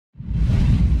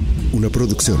Una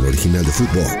producción original de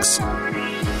FUTVOX.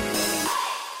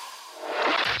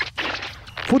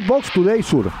 FUTVOX Today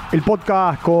Sur, el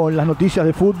podcast con las noticias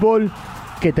de fútbol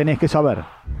que tenés que saber.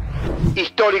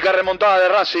 Histórica remontada de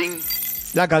Racing.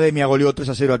 La Academia goleó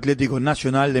 3-0 Atlético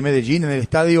Nacional de Medellín en el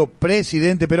estadio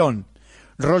Presidente Perón.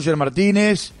 Roger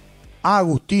Martínez,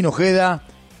 Agustín Ojeda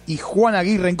y Juan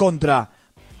Aguirre en contra.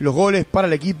 Los goles para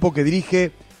el equipo que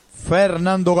dirige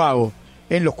Fernando Gago.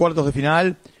 En los cuartos de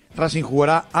final, Racing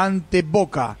jugará ante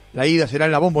Boca. La ida será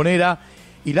en la Bombonera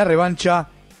y la revancha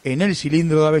en el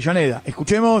Cilindro de Avellaneda.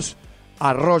 Escuchemos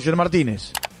a Roger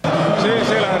Martínez.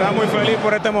 Sí, la verdad muy feliz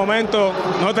por este momento.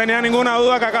 No tenía ninguna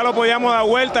duda que acá lo podíamos dar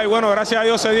vuelta y bueno, gracias a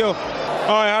Dios se dio.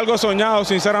 No, es algo soñado,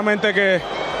 sinceramente que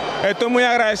estoy muy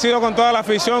agradecido con toda la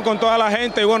afición, con toda la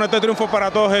gente y bueno, este triunfo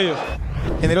para todos ellos.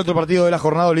 En el otro partido de la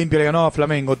jornada, Olimpia le ganó a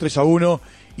Flamengo 3-1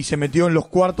 y se metió en los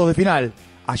cuartos de final.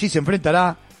 Allí se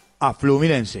enfrentará a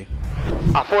Fluminense.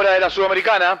 Afuera de la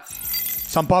Sudamericana,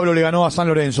 San Pablo le ganó a San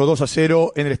Lorenzo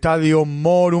 2-0 en el estadio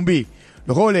Morumbí.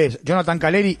 Los goles, Jonathan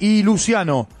Caleri y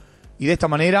Luciano. Y de esta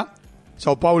manera,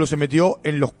 Sao Paulo se metió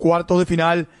en los cuartos de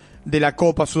final de la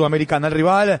Copa Sudamericana. El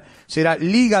rival será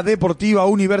Liga Deportiva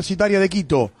Universitaria de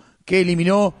Quito, que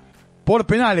eliminó por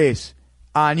penales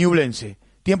a Ñublense.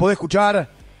 Tiempo de escuchar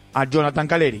a Jonathan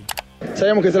Caleri.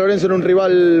 Sabíamos que San Lorenzo era un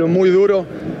rival muy duro,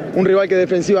 un rival que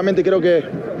defensivamente creo que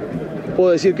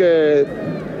puedo decir que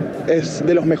es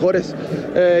de los mejores.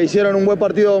 Hicieron un buen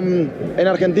partido en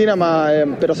Argentina,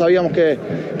 pero sabíamos que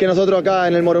nosotros acá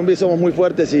en el Morumbí somos muy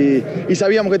fuertes y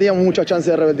sabíamos que teníamos muchas chances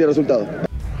de revertir el resultado.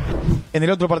 En el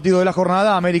otro partido de la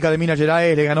jornada, América de Minas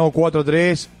Gerais le ganó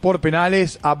 4-3 por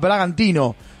penales a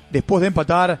Bragantino, después de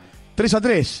empatar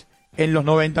 3-3 en los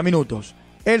 90 minutos.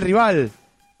 El rival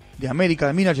de América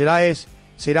de Minas Gerais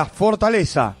será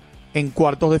Fortaleza en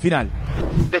cuartos de final.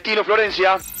 destino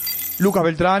Florencia. Lucas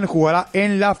Beltrán jugará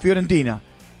en la Fiorentina.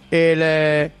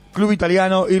 El club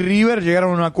italiano y River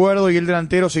llegaron a un acuerdo y el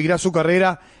delantero seguirá su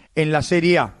carrera en la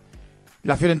Serie A.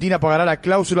 La Fiorentina pagará la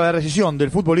cláusula de rescisión del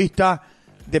futbolista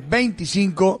de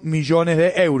 25 millones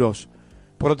de euros.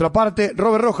 Por otra parte,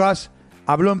 Robert Rojas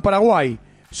habló en Paraguay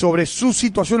sobre su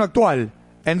situación actual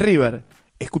en River.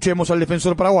 Escuchemos al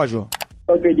defensor paraguayo.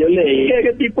 Porque yo le dije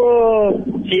que tipo,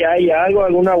 si hay algo,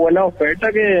 alguna buena oferta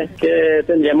que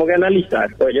tendríamos que analizar.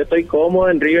 Pues yo estoy cómodo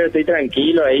en River, estoy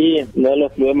tranquilo ahí, uno de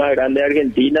los clubes más grandes de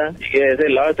Argentina, y que de ese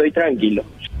lado estoy tranquilo.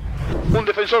 Un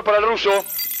defensor para el ruso.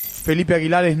 Felipe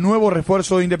Aguilar es nuevo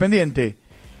refuerzo de Independiente.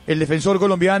 El defensor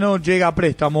colombiano llega a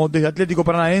préstamo desde Atlético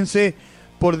Paranaense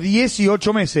por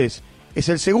 18 meses. Es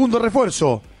el segundo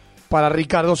refuerzo para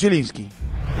Ricardo Zielinski.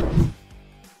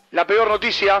 La peor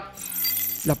noticia.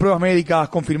 Las pruebas médicas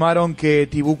confirmaron que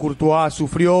Thibaut Courtois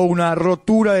sufrió una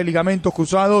rotura de ligamentos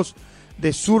cruzados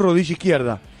de su rodilla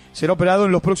izquierda. Será operado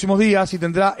en los próximos días y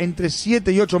tendrá entre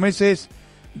 7 y 8 meses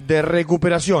de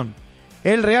recuperación.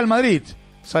 El Real Madrid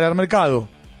sale al mercado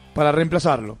para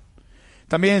reemplazarlo.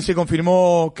 También se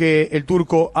confirmó que el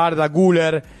turco Arda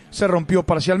Güler se rompió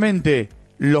parcialmente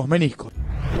los meniscos.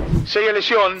 Seria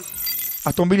lesión.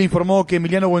 Aston Villa informó que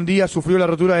Emiliano Buendía sufrió la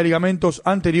rotura de ligamentos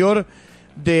anterior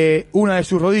de una de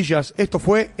sus rodillas. Esto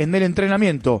fue en el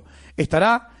entrenamiento.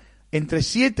 Estará entre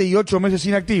 7 y 8 meses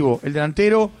inactivo. El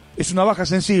delantero es una baja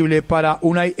sensible para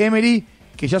Unai Emery,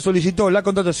 que ya solicitó la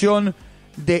contratación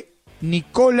de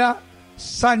Nicola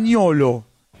Zaniolo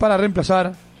para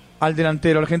reemplazar al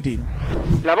delantero argentino.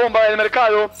 La bomba del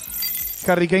mercado.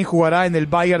 Harry Kane jugará en el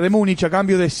Bayern de Múnich a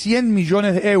cambio de 100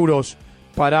 millones de euros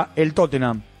para el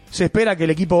Tottenham. Se espera que el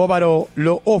equipo bávaro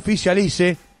lo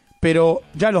oficialice, pero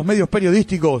ya los medios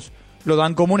periodísticos lo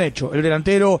dan como un hecho. El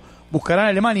delantero buscará en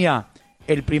Alemania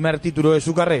el primer título de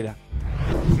su carrera.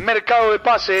 Mercado de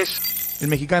pases. El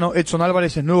mexicano Edson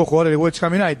Álvarez es nuevo jugador del West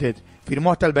Ham United.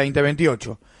 Firmó hasta el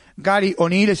 2028. Gary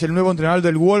O'Neill es el nuevo entrenador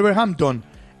del Wolverhampton,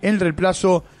 en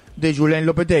reemplazo de Julen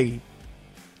Lopetegui.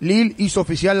 Lille hizo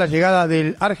oficial la llegada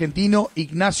del argentino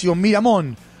Ignacio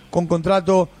Miramón, con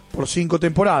contrato por 5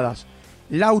 temporadas.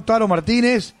 Lautaro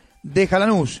Martínez deja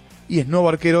Lanús y es nuevo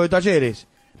arquero de Talleres,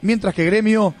 mientras que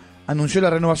Gremio anunció la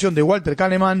renovación de Walter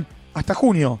Kahneman hasta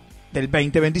junio del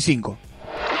 2025.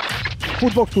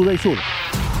 FUTVOX Today Sur.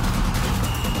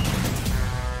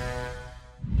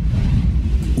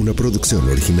 Una producción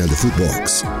original de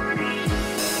FUTVOX.